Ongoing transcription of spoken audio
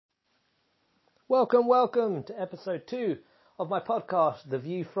Welcome to episode 2 of my podcast, The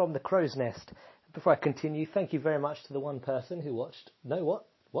View from the Crow's Nest. Before I continue, thank you very much to the one person who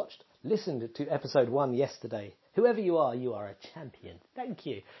listened to episode 1 yesterday. Whoever you are a champion. Thank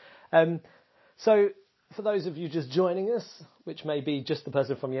you. So, for those of you just joining us, which may be just the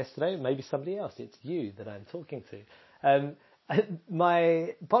person from yesterday, maybe somebody else, it's you that I'm talking to.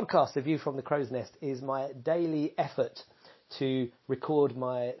 My podcast, The View from the Crow's Nest, is my daily effort to record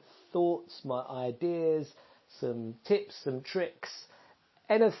my thoughts, my ideas, some tips, some tricks,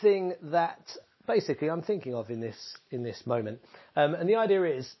 anything that basically I'm thinking of in this moment. And the idea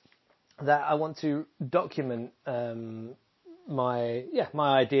is that I want to document my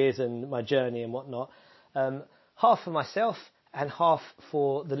ideas and my journey and whatnot, half for myself and half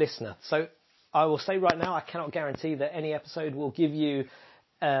for the listener. So I will say right now, I cannot guarantee that any episode will give you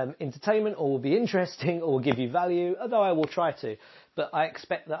entertainment or will be interesting or will give you value, although I will try to. But I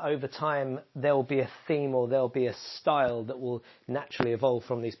expect that over time there will be a theme or there will be a style that will naturally evolve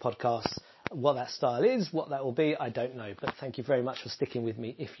from these podcasts. What that style is, what that will be, I don't know. But thank you very much for sticking with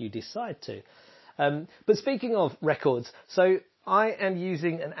me if you decide to. But speaking of records, so I am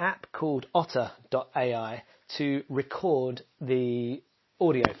using an app called otter.ai to record the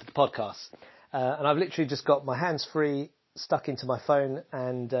audio for the podcast. And I've literally just got my hands free stuck into my phone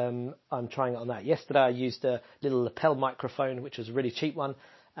and I'm trying it on that. Yesterday I used a little lapel microphone, which was a really cheap one,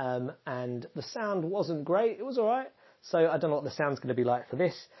 and the sound wasn't great. It was all right. So I don't know what the sound's going to be like for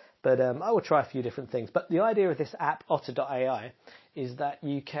this, but I will try a few different things. But the idea of this app, otter.ai, is that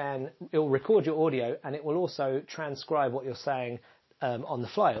it will record your audio and it will also transcribe what you're saying on the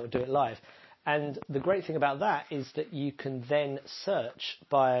fly. It will do it live. And the great thing about that is that you can then search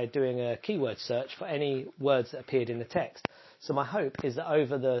by doing a keyword search for any words that appeared in the text. So my hope is that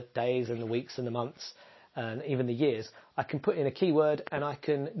over the days and the weeks and the months and even the years, I can put in a keyword and I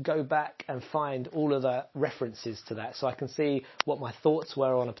can go back and find all of the references to that. So I can see what my thoughts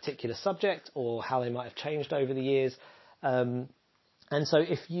were on a particular subject or how they might have changed over the years. And so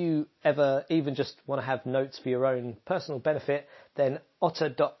if you ever even just want to have notes for your own personal benefit, then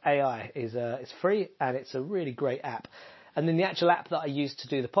otter.ai is free and it's a really great app. And then the actual app that I used to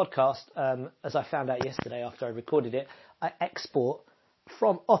do the podcast, as I found out yesterday after I recorded it, I export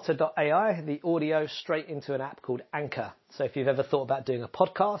from otter.ai the audio straight into an app called Anchor. So if you've ever thought about doing a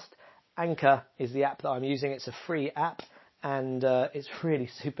podcast, Anchor is the app that I'm using. It's a free app and it's really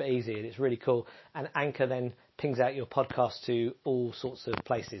super easy and it's really cool. And Anchor then pings out your podcast to all sorts of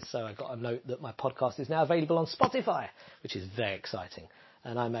places. So I got a note that my podcast is now available on Spotify, which is very exciting.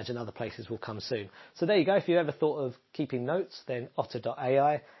 And I imagine other places will come soon. So there you go. If you ever thought of keeping notes, then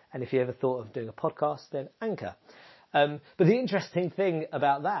otter.ai. And if you ever thought of doing a podcast, then Anchor. But the interesting thing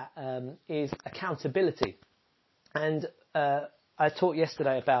about that is accountability. And I talked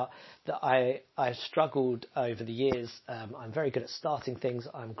yesterday about that I struggled over the years. I'm very good at starting things.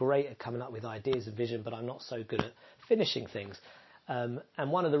 I'm great at coming up with ideas and vision, but I'm not so good at finishing things.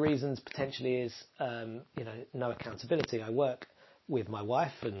 And one of the reasons potentially is, no accountability. I work with my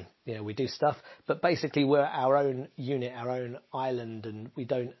wife and, we do stuff, but basically we're our own unit, our own island, and we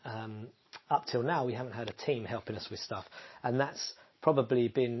don't, up till now, we haven't had a team helping us with stuff. And that's probably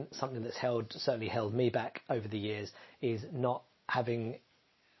been something that's certainly held me back over the years, is not having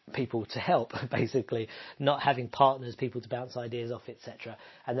people to help, basically, not having partners, people to bounce ideas off, etc.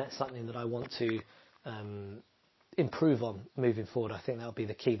 And that's something that I want to improve on moving forward. I think that'll be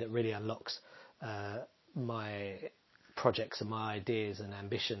the key that really unlocks my projects and my ideas and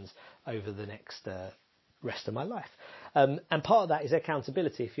ambitions over the next rest of my life. And part of that is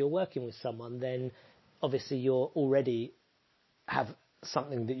accountability. If you're working with someone, then obviously you're already have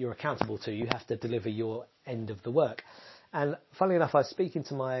something that you're accountable to. You have to deliver your end of the work. And funnily enough, I was speaking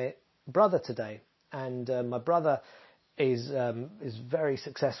to my brother today, and my brother is a very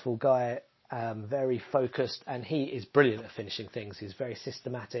successful guy, very focused, and he is brilliant at finishing things. He's very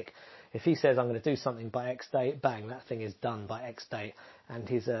systematic. If he says, I'm going to do something by X date, bang, that thing is done by X date. And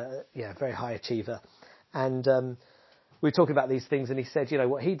he's a very high achiever. And we were talking about these things, and he said,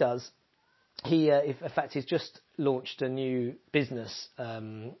 what he does, in fact, he's just launched a new business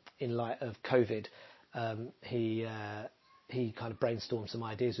in light of COVID. He kind of brainstormed some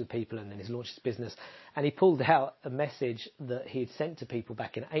ideas with people and then he's launched his business. And he pulled out a message that he'd sent to people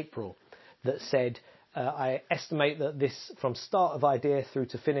back in April that said, I estimate that this, from start of idea through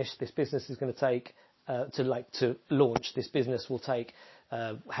to finish, this business is going to take, to launch, this business will take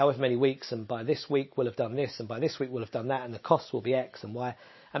however many weeks, and by this week we'll have done this, and by this week we'll have done that, and the costs will be X and Y.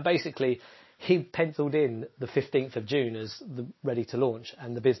 And basically, he penciled in the 15th of June as ready to launch,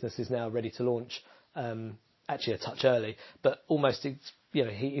 and the business is now ready to launch actually a touch early, but almost,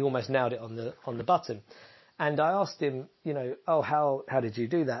 he almost nailed it on the button. And I asked him, oh, how did you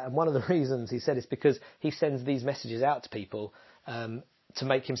do that? And one of the reasons he said is because he sends these messages out to people to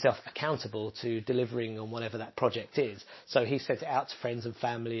make himself accountable to delivering on whatever that project is. So he sends it out to friends and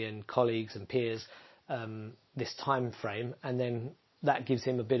family and colleagues and peers, this time frame, and then that gives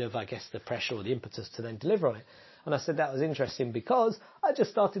him a bit of, I guess, the pressure or the impetus to then deliver on it. And I said that was interesting because I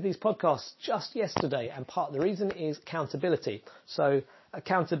just started these podcasts just yesterday, and part of the reason is accountability. So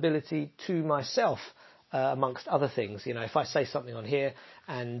accountability to myself, amongst other things. If I say something on here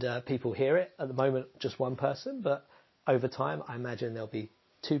and people hear it, at the moment just one person, but over time I imagine there'll be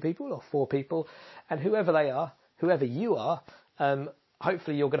 2 people or 4 people, and whoever they are, whoever you are,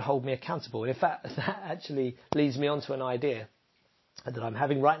 hopefully you're going to hold me accountable. And in fact, that actually leads me on to an idea that I'm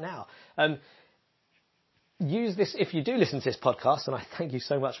having right now. Use this, if you do listen to this podcast, and I thank you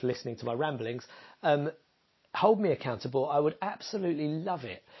so much for listening to my ramblings, hold me accountable. I would absolutely love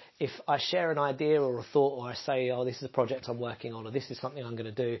it if I share an idea or a thought, or I say, oh, this is a project I'm working on, or this is something I'm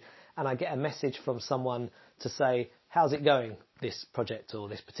going to do, and I get a message from someone to say, how's it going, this project or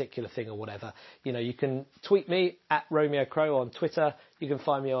this particular thing or whatever. You can tweet me at Romeo Crow on Twitter. You can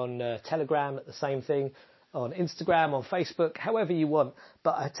find me on Telegram at the same thing, on Instagram, on Facebook, however you want.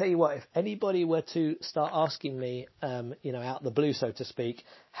 But I tell you what, if anybody were to start asking me, out the blue, so to speak,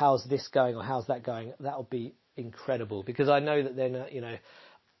 how's this going or how's that going, that would be incredible, because I know that then,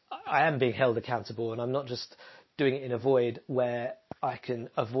 I am being held accountable, and I'm not just doing it in a void where I can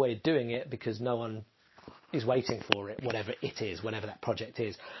avoid doing it because no one is waiting for it, whatever it is, whatever that project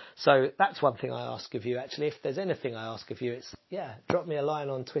is. So that's one thing I ask of you, actually. If there's anything I ask of you, it's, drop me a line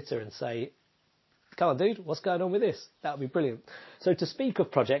on Twitter and say, come on, dude, what's going on with this? That would be brilliant. So to speak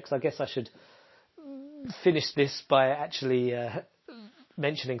of projects, I guess I should finish this by actually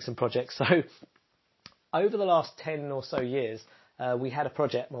mentioning some projects. So over the last 10 or so years, we had a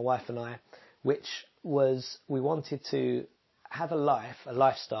project, my wife and I, which was, we wanted to have a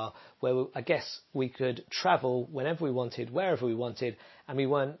lifestyle where I guess we could travel whenever we wanted, wherever we wanted, and we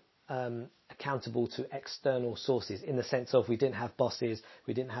weren't accountable to external sources, in the sense of we didn't have bosses,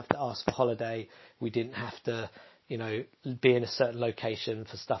 we didn't have to ask for holiday, we didn't have to, be in a certain location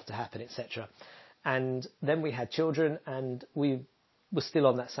for stuff to happen, etc. And then we had children, and we were still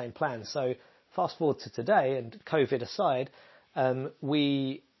on that same plan. So fast forward to today, and COVID aside,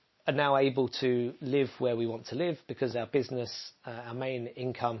 we are now able to live where we want to live, because our business, our main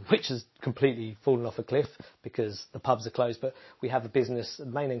income, which has completely fallen off a cliff because the pubs are closed, but we have a business, the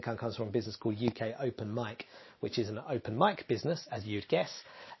main income comes from a business called UK Open Mic, which is an open mic business, as you'd guess.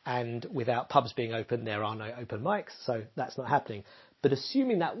 And without pubs being open, there are no open mics, so that's not happening. But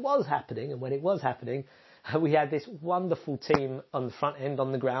assuming that was happening, and when it was happening, we had this wonderful team on the front end,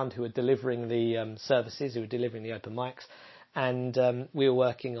 on the ground, who were delivering the services, who were delivering the open mics. And we were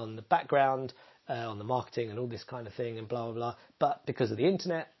working on the background, on the marketing and all this kind of thing and blah, blah, blah. But because of the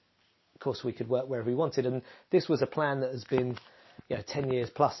internet, of course, we could work wherever we wanted. And this was a plan that has been 10 years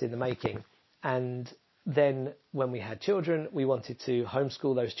plus in the making. And then when we had children, we wanted to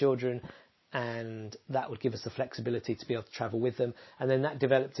homeschool those children, and that would give us the flexibility to be able to travel with them. And then that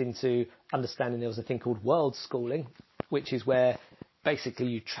developed into understanding there was a thing called world schooling, which is where basically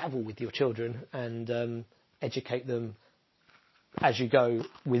you travel with your children and educate them as you go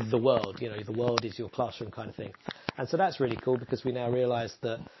with the world. The world is your classroom kind of thing. And so that's really cool, because we now realise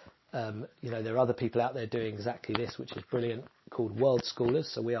that, there are other people out there doing exactly this, which is brilliant, called world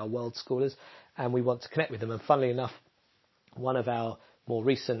schoolers. So we are world schoolers, and we want to connect with them. And funnily enough, one of our more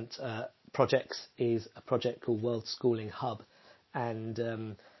recent projects is a project called World Schooling Hub.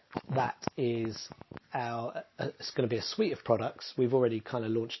 And that is it's going to be a suite of products. We've already kind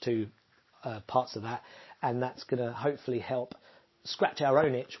of launched 2 parts of that, and that's going to hopefully help scratch our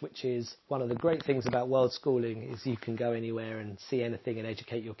own itch, which is one of the great things about world schooling, is you can go anywhere and see anything and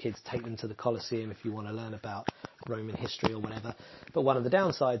educate your kids, take them to the Colosseum if you want to learn about Roman history or whatever. But one of the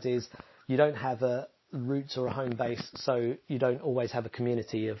downsides is you don't have a roots or a home base, so you don't always have a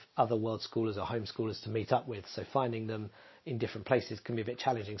community of other world schoolers or homeschoolers to meet up with. So finding them in different places can be a bit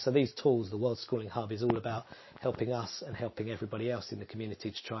challenging. So these tools, the World Schooling Hub, is all about helping us and helping everybody else in the community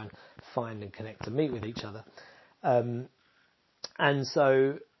to try and find and connect and meet with each other. And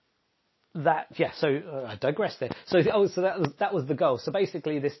so that, I digress there. So that was the goal. So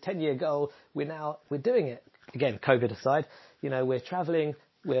basically this 10-year goal, we're doing it. Again, COVID aside, we're traveling,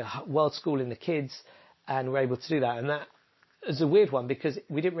 we're world schooling the kids, and we're able to do that. And that is a weird one, because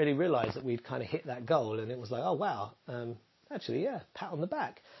we didn't really realize that we'd kind of hit that goal. And it was like, oh, wow, actually, pat on the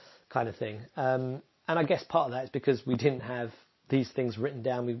back kind of thing. And I guess part of that is because we didn't have these things written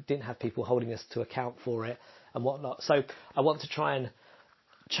down. We didn't have people holding us to account for it and whatnot. So I want to try and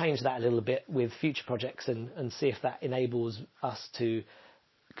change that a little bit with future projects and see if that enables us to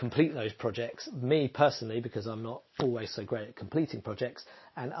complete those projects, me personally, because I'm not always so great at completing projects,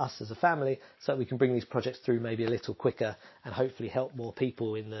 and us as a family, so that we can bring these projects through maybe a little quicker and hopefully help more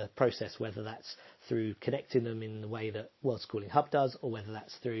people in the process, whether that's through connecting them in the way that World Schooling Hub does, or whether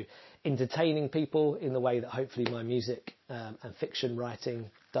that's through entertaining people in the way that hopefully my music and fiction writing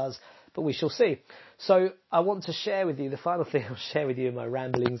does. But we shall see. So I want to share with you, the final thing I'll share with you in my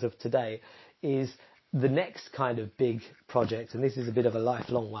ramblings of today is the next kind of big project, and this is a bit of a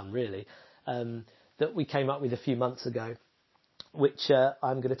lifelong one really, that we came up with a few months ago, which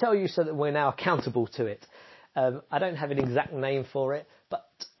I'm going to tell you so that we're now accountable to it. I don't have an exact name for it, but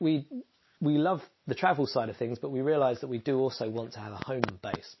we love the travel side of things, but we realise that we do also want to have a home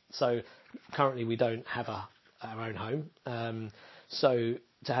base. So currently we don't have our own home, so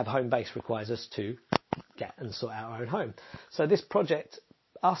to have home base requires us to get and sort out our own home. So this project,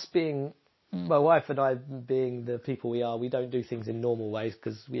 us being, my wife and I being the people we are, we don't do things in normal ways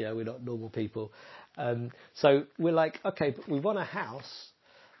because we're not normal people. So we're like, okay, but we want a house,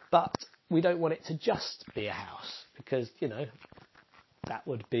 but we don't want it to just be a house because, that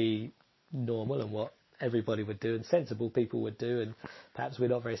would be normal and what everybody would do and sensible people would do, and perhaps we're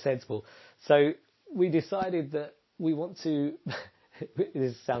not very sensible. So we decided that we want to,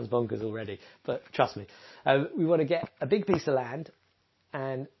 this sounds bonkers already, but trust me, we want to get a big piece of land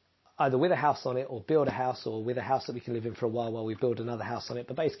and either with a house on it or build a house, or with a house that we can live in for a while we build another house on it.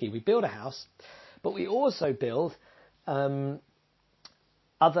 But basically we build a house, but we also build other,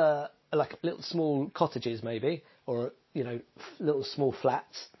 like little small cottages maybe, or, little small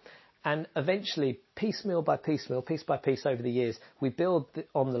flats. And eventually, piecemeal by piecemeal, piece by piece over the years, we build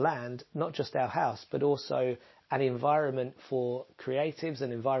on the land, not just our house, but also an environment for creatives,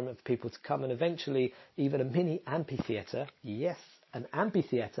 an environment for people to come, and eventually even a mini amphitheatre. Yes, an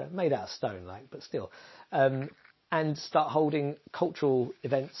amphitheatre made out of stone, but still, and start holding cultural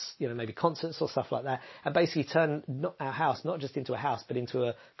events, maybe concerts or stuff like that, and basically turn our house not just into a house, but into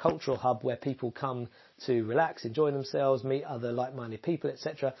a cultural hub where people come to relax, enjoy themselves, meet other like-minded people,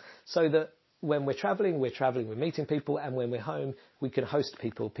 etc. So that when we're travelling, we're meeting people, and when we're home, we can host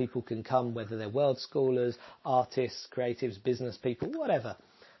people. People can come, whether they're world schoolers, artists, creatives, business people, whatever.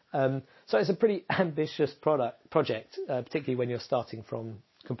 So it's a pretty ambitious project, particularly when you're starting from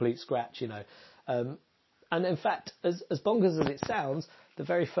complete scratch, And in fact, as bonkers as it sounds, the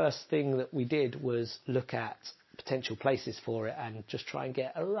very first thing that we did was look at potential places for it and just try and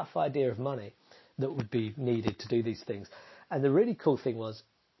get a rough idea of money that would be needed to do these things. And the really cool thing was,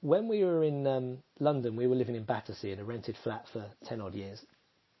 when we were in London, we were living in Battersea in a rented flat for 10 odd years.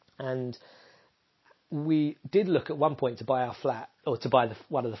 And we did look at one point to buy our flat, or to buy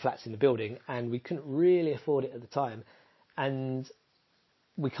one of the flats in the building, and we couldn't really afford it at the time. And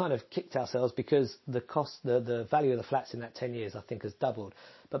we kind of kicked ourselves because the cost, the value of the flats in that 10 years, I think, has doubled.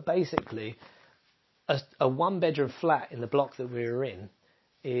 But basically, a one-bedroom flat in the block that we were in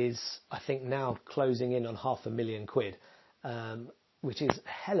is, I think, now closing in on £500,000, which is a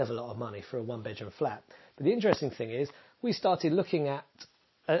hell of a lot of money for a one-bedroom flat. But the interesting thing is, we started looking at,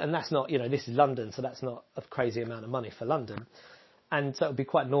 and that's not, this is London, so that's not a crazy amount of money for London. And so it would be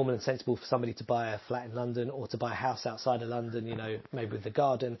quite normal and sensible for somebody to buy a flat in London or to buy a house outside of London, maybe with a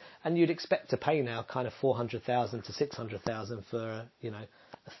garden. And you'd expect to pay now kind of £400,000 to £600,000 for,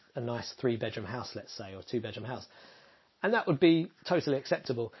 a nice 3-bedroom house, let's say, or 2-bedroom house. And that would be totally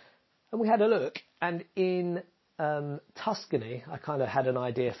acceptable. And we had a look, and in Tuscany, I kind of had an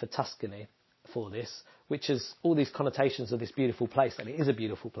idea for Tuscany for this, which is all these connotations of this beautiful place, and it is a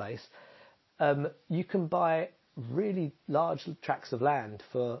beautiful place. You can buy really large tracts of land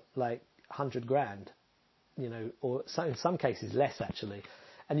for like 100 grand, or so in some cases less actually.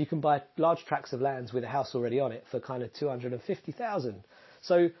 And you can buy large tracts of lands with a house already on it for kind of 250,000.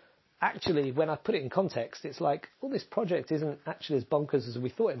 So actually, when I put it in context, it's like, well, this project isn't actually as bonkers as we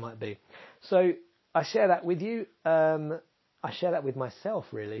thought it might be. So I share that with you. I share that with myself,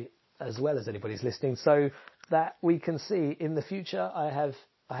 really, as well as anybody's listening, so that we can see in the future. I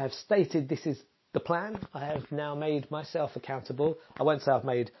have stated this is the plan. I have now made myself accountable. I won't say I've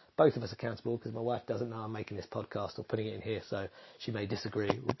made both of us accountable because my wife doesn't know I'm making this podcast or putting it in here, so she may disagree.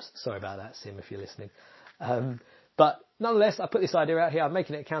 Oops, sorry about that, Sim, if you're listening. But nonetheless, I put this idea out here. I'm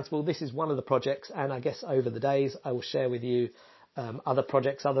making it accountable. This is one of the projects, and I guess over the days I will share with you other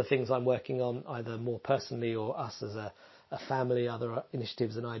projects, other things I'm working on, either more personally or us as a family, other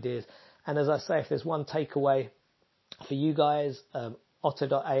initiatives and ideas. And as I say, if there's one takeaway for you guys,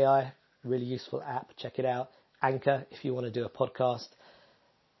 Otter.ai, really useful app, check it out. Anchor if you want to do a podcast.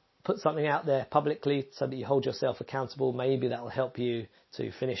 Put something out there publicly so that you hold yourself accountable. Maybe that will help you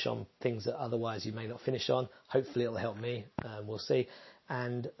to finish on things that otherwise you may not finish on. Hopefully it'll help me. We'll see.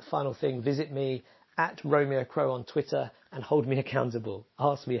 And final thing, visit me at Romeo Crow on Twitter and hold me accountable.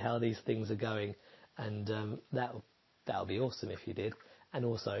 Ask me how these things are going. And that'll be awesome if you did. And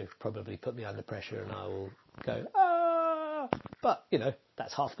also probably put me under pressure and I will go, ah! But,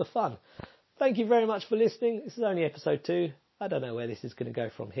 that's half the fun. Thank you very much for listening. This is only episode 2. I don't know where this is going to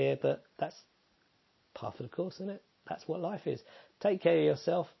go from here, but that's part of the course, isn't it? That's what life is. Take care of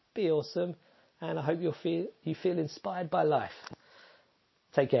yourself, be awesome, and I hope you feel inspired by life.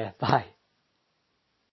 Take care. Bye.